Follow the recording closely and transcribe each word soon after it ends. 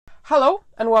Hello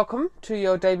and welcome to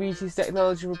your Diabetes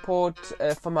Technology Report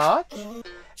for March.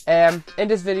 In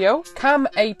this video,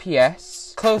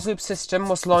 CamAPS closed loop system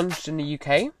was launched in the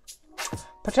UK.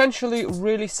 Potentially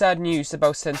really sad news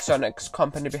about Senseonics,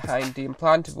 company behind the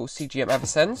implantable CGM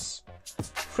Eversense.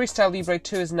 Freestyle Libre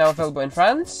 2 is now available in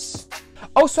France.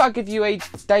 Also, I'll give you a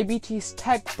diabetes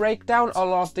tech breakdown,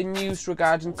 all of the news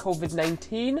regarding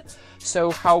COVID-19, so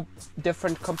how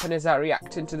different companies are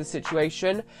reacting to the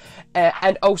situation,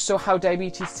 and also how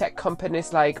diabetes tech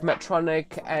companies like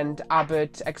Medtronic and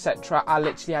Abbott, etc. are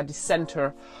literally at the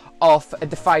center of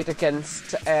the fight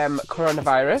against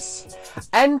coronavirus,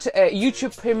 and a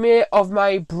YouTube premiere of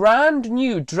my brand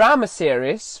new drama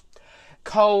series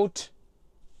called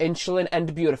Insulin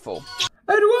and Beautiful.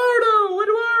 Eduardo,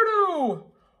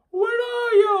 where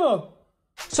are you?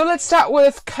 So let's start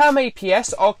with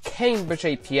CamAPS or Cambridge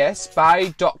APS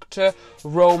by Dr.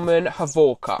 Roman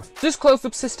Voicher. This closed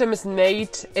loop system is made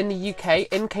in the UK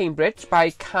in Cambridge by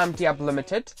CamDiab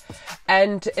Limited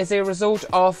and is a result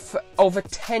of over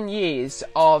 10 years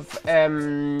of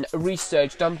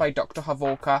research done by Dr.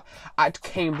 Voicher at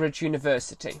Cambridge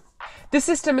University. This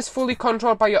system is fully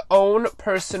controlled by your own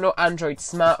personal Android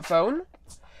smartphone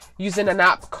using an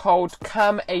app called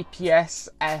CamAPS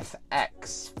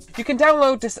FX. You can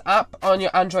download this app on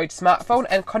your Android smartphone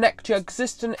and connect your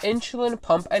existing insulin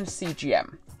pump and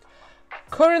CGM.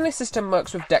 Currently, the system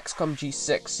works with Dexcom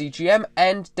G6 CGM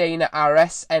and Dana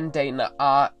RS and Dana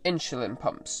R insulin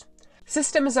pumps. The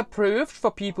system is approved for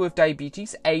people with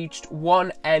diabetes aged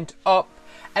 1 and up,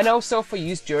 and also for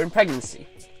use during pregnancy.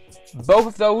 Both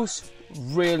of those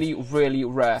really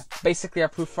rare, basically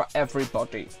approved for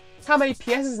everybody.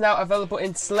 CamAPS is now available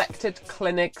in selected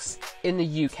clinics in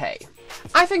the UK.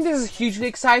 I think this is hugely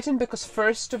exciting because,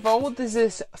 first of all, this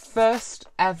is first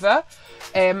ever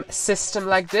system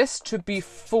like this to be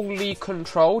fully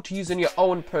controlled using your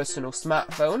own personal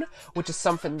smartphone, which is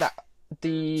something that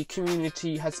the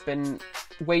community has been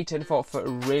waiting for a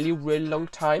really long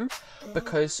time,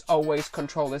 because always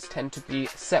controllers tend to be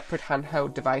separate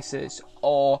handheld devices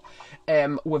or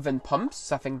within pumps.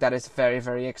 So I think that is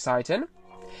very exciting.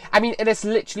 I mean, it is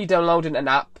literally downloading an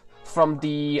app from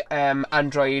the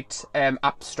Android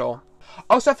App Store.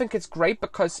 Also, I think it's great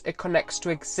because it connects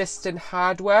to existing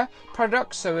hardware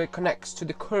products, so it connects to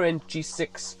the current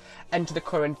G6 and to the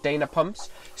current Dana pumps,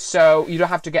 so you don't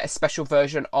have to get a special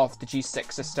version of the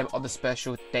G6 system or the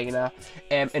special Dana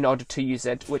in order to use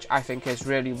it, which I think is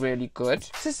really good.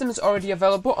 The system is already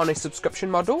available on a subscription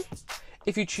model.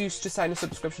 If you choose to sign a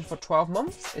subscription for 12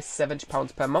 months, it's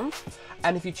 £70 per month.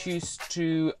 And if you choose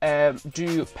to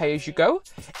do pay-as-you-go,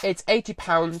 it's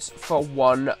 £80 for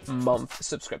 1 month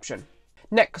subscription.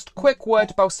 Next, quick word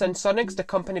about Senseonics, the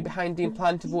company behind the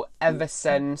implantable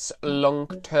Eversense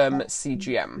long-term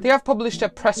CGM. They have published a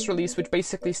press release which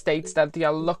basically states that they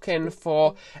are looking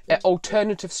for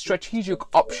alternative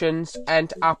strategic options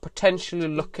and are potentially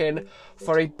looking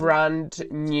for a brand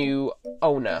new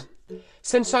owner.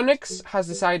 Senseonics has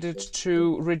decided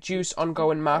to reduce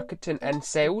ongoing marketing and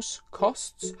sales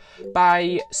costs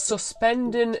by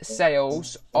suspending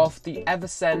sales of the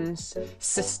Eversense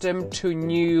system to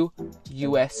new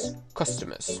US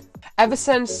customers.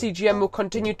 Eversense CGM will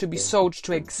continue to be sold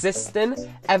to existing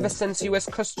Eversense US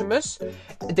customers.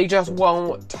 They just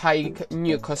won't take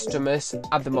new customers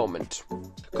at the moment.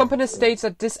 Company states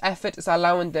that this effort is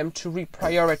allowing them to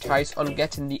reprioritize on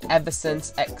getting the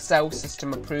Eversense XL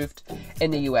system approved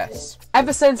in the US.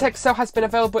 Eversense XL has been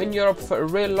available in Europe for a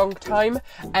really long time,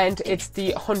 and it's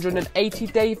the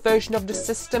 180-day version of the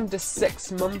system, the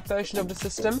 6-month version of the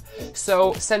system.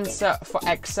 So sensor for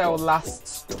XL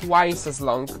lasts twice as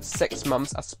long, 6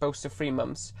 months as opposed to 3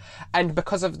 months. And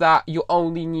because of that, you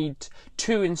only need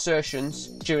 2 insertions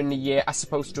during the year as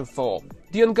opposed to 4.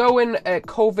 The ongoing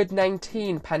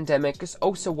COVID-19 pandemic is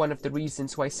also one of the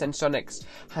reasons why Senseonics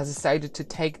has decided to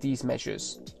take these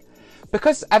measures.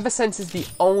 Because Eversense is the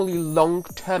only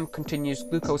long-term continuous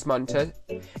glucose monitor,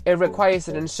 it requires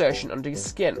an insertion under your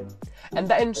skin. And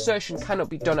that insertion cannot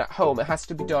be done at home. It has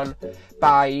to be done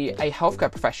by a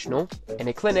healthcare professional in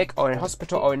a clinic or in a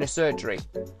hospital or in a surgery.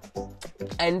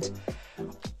 And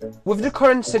with the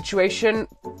current situation,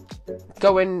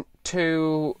 going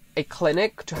to a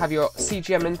clinic to have your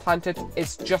CGM implanted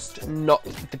is just not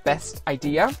the best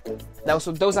idea. Now,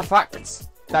 so those are facts.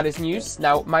 That is news.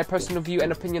 Now, my personal view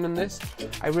and opinion on this,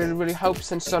 I really hope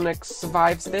Senseonics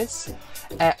survives this.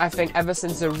 I think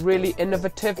Eversense is a really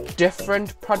innovative,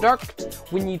 different product.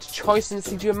 We need choice in the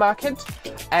CGM market,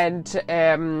 and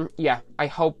yeah, I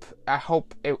hope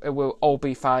it will all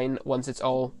be fine once it's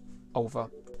all over.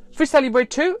 Freestyle Libre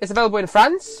 2 is available in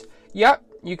France. Yeah,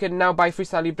 you can now buy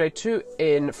Freestyle Libre 2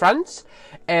 in France.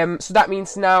 So that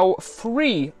means now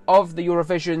 3 of the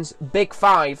Eurovision's big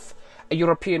 5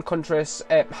 European countries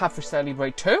have Freestyle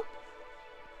Libre 2.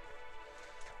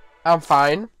 I'm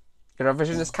fine.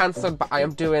 Eurovision is cancelled, but I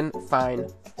am doing fine.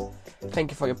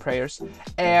 Thank you for your prayers.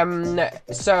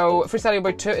 So Freestyle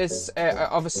Libre 2 is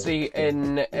obviously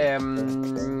in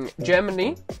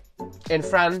Germany, in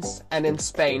France, and in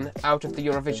Spain, out of the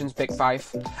Eurovision's big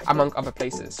 5, among other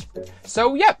places.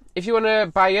 So yeah, if you want to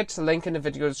buy it, link in the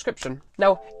video description.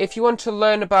 Now, if you want to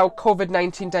learn about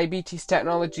COVID-19 diabetes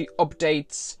technology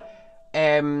updates,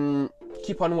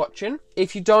 keep on watching.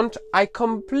 If you don't, I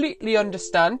completely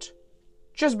understand.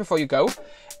 Just before you go,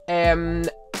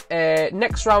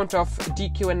 next round of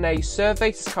dQ&A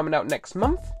surveys is coming out next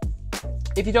month.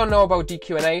 If you don't know about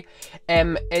dQ&A,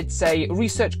 it's a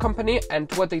research company, and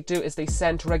what they do is they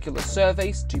send regular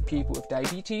surveys to people with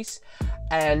diabetes,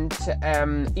 and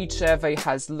each survey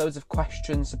has loads of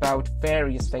questions about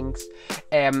various things,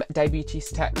 diabetes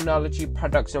technology,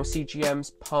 products,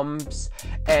 CGMs, pumps,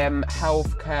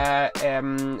 healthcare,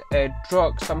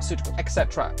 drugs, pharmaceuticals,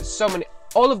 etc. So many.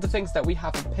 All of the things that we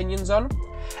have opinions on,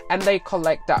 and they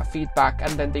collect that feedback,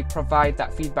 and then they provide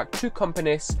that feedback to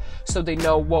companies so they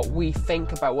know what we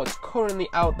think about what's currently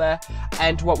out there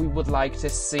and what we would like to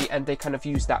see, and they kind of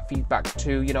use that feedback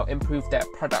to, improve their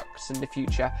products in the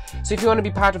future. So if you want to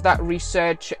be part of that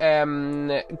research,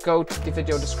 go to the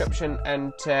video description,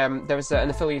 and there is an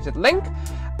affiliated link,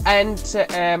 and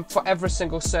for every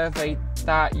single survey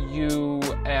that you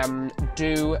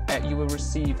do, you will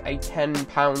receive a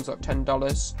 £10 or $10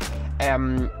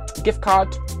 gift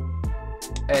card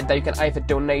that you can either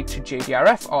donate to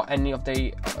JDRF or any of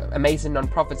the amazing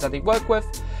non-profits that they work with,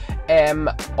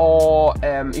 or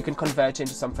you can convert it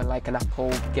into something like an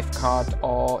Apple gift card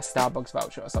or Starbucks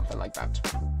voucher or something like that.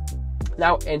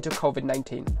 Now into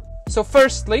COVID-19. So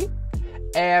firstly,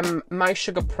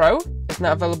 mySugr Pro is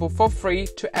now available for free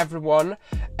to everyone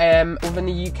within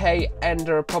the UK and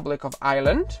the Republic of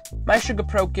Ireland. mySugr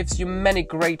Pro gives you many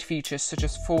great features such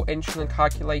as full insulin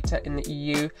calculator in the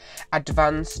EU,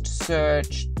 advanced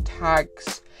search,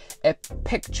 tags,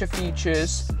 picture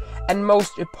features, and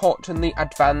most importantly,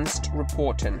 advanced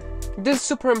reporting. This is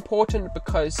super important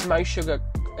because mySugr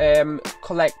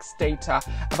collects data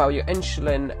about your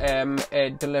insulin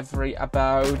delivery,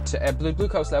 about blood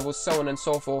glucose levels, so on and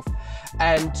so forth.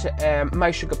 And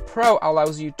mySugr Pro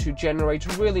allows you to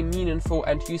generate really meaningful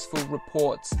and useful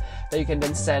reports that you can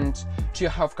then send to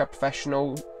your healthcare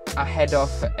professional ahead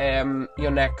of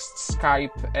your next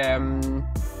Skype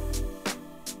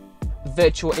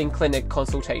virtual in-clinic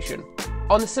consultation.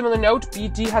 On a similar note,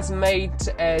 BD has made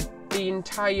the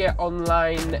entire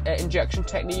online injection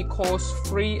technique course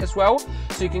free as well,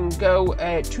 so you can go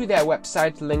to their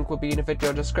website, the link will be in the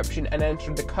video description, and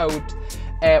enter the code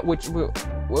which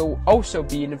will also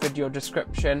be in the video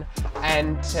description,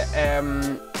 and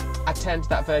attend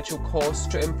that virtual course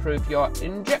to improve your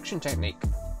injection technique.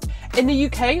 In the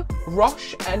UK,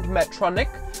 Roche and Medtronic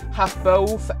have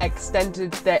both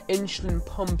extended their insulin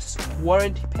pumps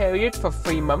warranty period for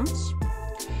 3 months.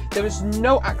 There is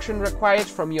no action required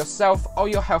from yourself or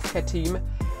your healthcare team.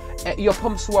 Your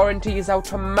pump's warranty is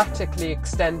automatically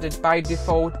extended by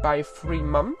default by 3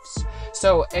 months.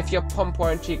 So if your pump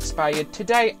warranty expired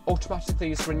today,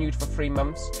 automatically it's renewed for 3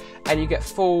 months, and you get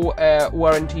full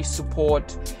warranty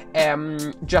support,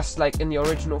 just like in the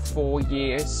original 4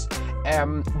 years.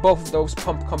 Both of those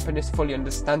pump companies fully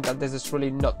understand that this is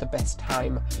really not the best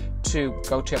time to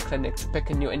go to your clinic to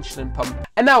pick a new insulin pump.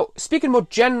 And now, speaking more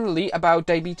generally about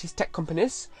diabetes tech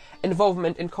companies'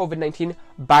 involvement in COVID-19,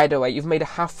 by the way, you've made it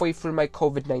halfway through my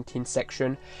COVID-19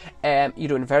 section. You're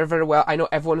doing very, very well. I know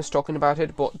everyone is talking about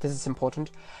it, but this is important.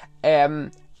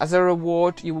 As a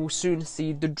reward, you will soon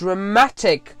see the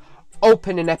dramatic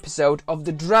opening episode of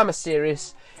the drama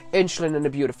series Insulin and the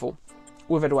Beautiful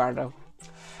with Eduardo.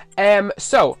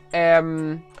 So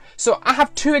I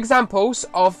have 2 examples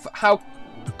of how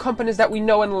companies that we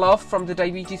know and love from the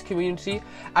diabetes community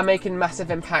are making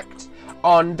massive impact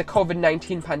on the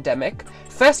COVID-19 pandemic.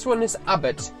 First one is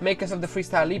Abbott, makers of the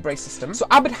Freestyle Libre system. So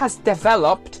Abbott has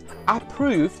developed,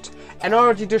 approved, and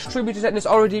already distributed, and is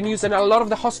already in use in a lot of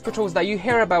the hospitals that you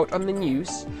hear about on the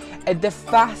news, the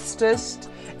fastest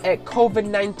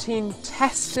COVID-19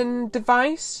 testing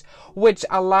device, which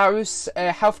allows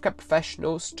healthcare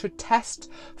professionals to test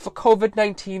for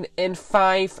COVID-19 in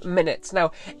 5 minutes.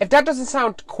 Now, if that doesn't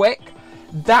sound quick,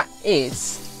 that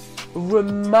is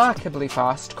remarkably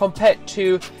fast compared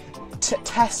to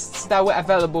tests that were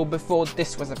available before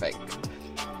this was a thing.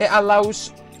 It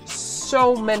allows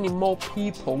so many more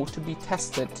people to be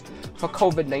tested for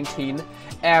COVID-19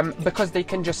 because they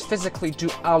can just physically do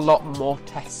a lot more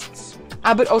tests.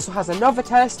 Abbott also has another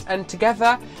test, and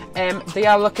together they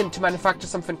are looking to manufacture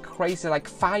something crazy like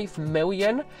 5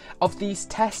 million of these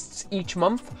tests each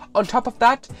month. On top of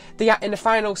that, they are in the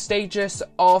final stages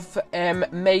of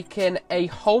making a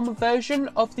home version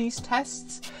of these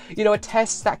tests. You know, a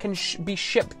test that can be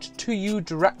shipped to you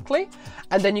directly,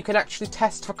 and then you can actually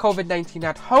test for COVID-19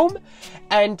 at home.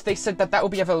 And they said that that will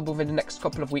be available within the next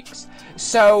couple of weeks.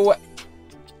 So,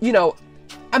 you know,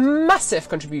 a massive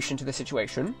contribution to the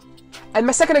situation. And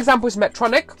my second example is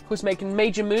Medtronic, who's making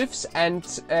major moves and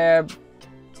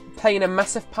playing a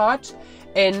massive part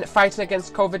in fighting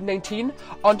against COVID-19.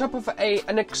 On top of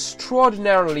an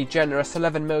extraordinarily generous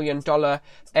 $11 million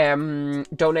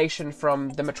donation from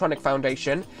the Medtronic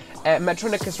Foundation,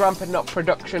 Medtronic is ramping up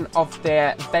production of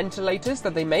their ventilators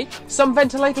that they make. Some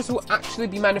ventilators will actually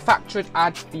be manufactured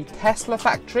at the Tesla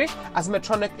factory, as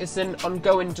Medtronic is in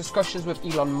ongoing discussions with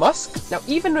Elon Musk. Now,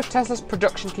 even with Tesla's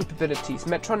production capabilities,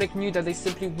 Medtronic knew that they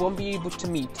simply won't be able to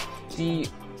meet the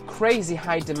crazy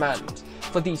high demand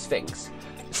for these things.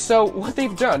 So what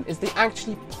they've done is they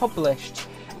actually published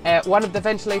one of the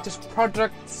ventilator's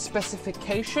product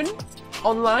specification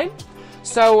online.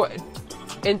 So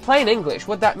in plain English,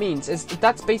 what that means is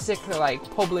that's basically like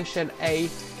publishing a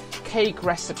cake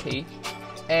recipe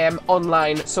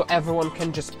online so everyone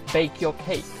can just bake your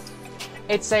cake.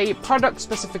 It's a product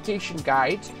specification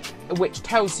guide which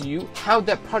tells you how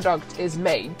the product is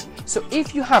made. So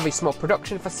if you have a small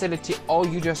production facility, or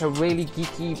you just are really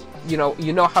geeky, you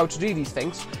know how to do these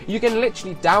things, you can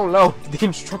literally download the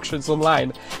instructions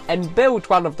online and build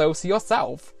one of those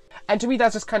yourself. And to me,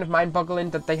 that's just kind of mind-boggling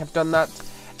that they have done that.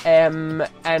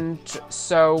 And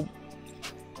so,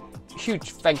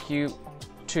 huge thank you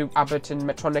to Abbott and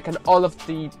Medtronic and all of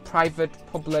the private,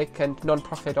 public and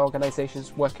non-profit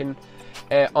organizations working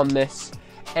on this.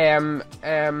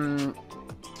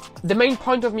 The main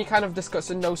point of me kind of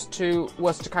discussing those two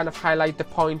was to kind of highlight the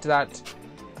point that,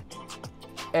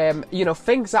 you know,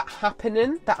 things are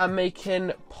happening that are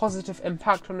making positive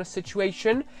impact on the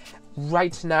situation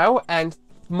right now, and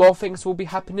more things will be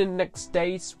happening in the next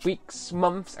days, weeks,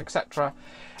 months, etc.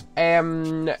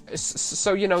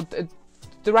 So, you know,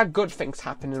 there are good things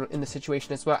happening in the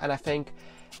situation as well, and I think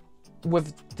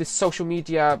with the social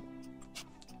media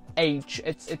age,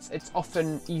 it's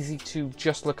often easy to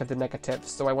just look at the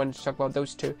negatives, so I wanted to talk about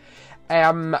those two.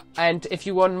 And if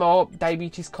you want more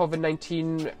diabetes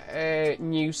COVID-19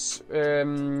 news,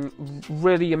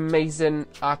 really amazing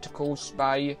articles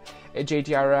by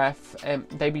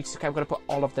JDRF, Diabetes UK, I'm going to put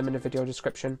all of them in the video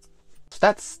description. So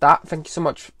that's that. Thank you so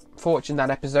much for watching that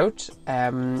episode.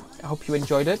 I hope you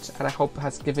enjoyed it, and I hope it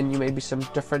has given you maybe some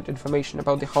different information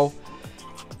about the whole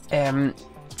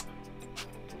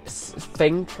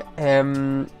thing.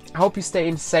 I hope you're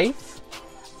staying safe.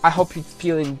 I hope you're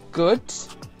feeling good.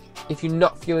 If you're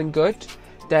not feeling good,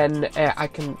 then I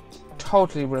can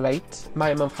totally relate.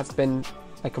 My month has been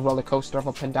like a roller coaster of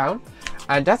up and down,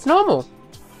 and that's normal.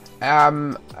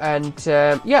 Yeah,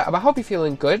 I hope you're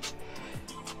feeling good.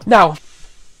 Now,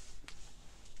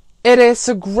 it is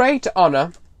a great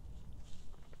honor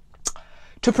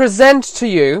to present to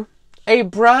you a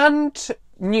brand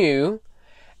new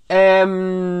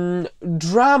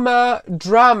drama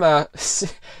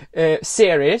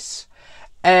series,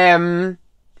 Insulin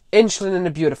and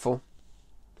the Beautiful.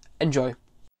 Enjoy.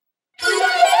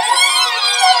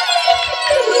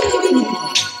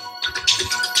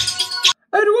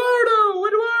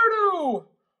 Eduardo,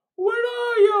 where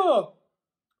are you?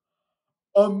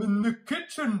 I'm in the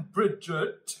kitchen,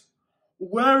 Bridget.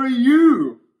 Where are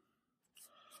you?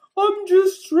 I'm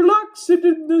just relaxing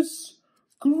in this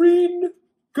green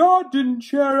garden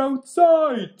chair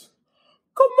outside.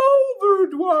 Come over,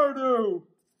 Eduardo.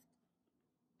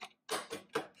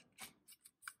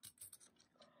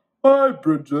 Hi,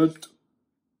 Bridget.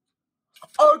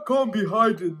 I can't be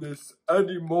hiding this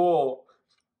anymore.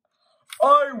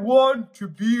 I want to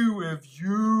be with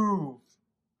you.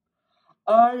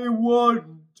 I want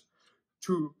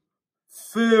to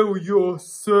fill your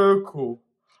circle.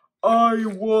 I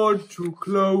want to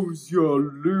close your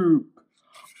loop.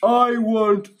 I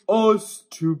want us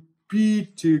to be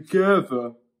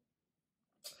together.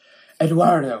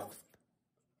 Eduardo,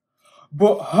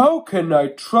 but how can I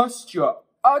trust your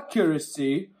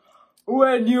accuracy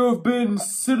when you've been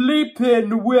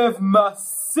sleeping with my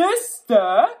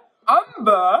sister,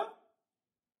 Amber?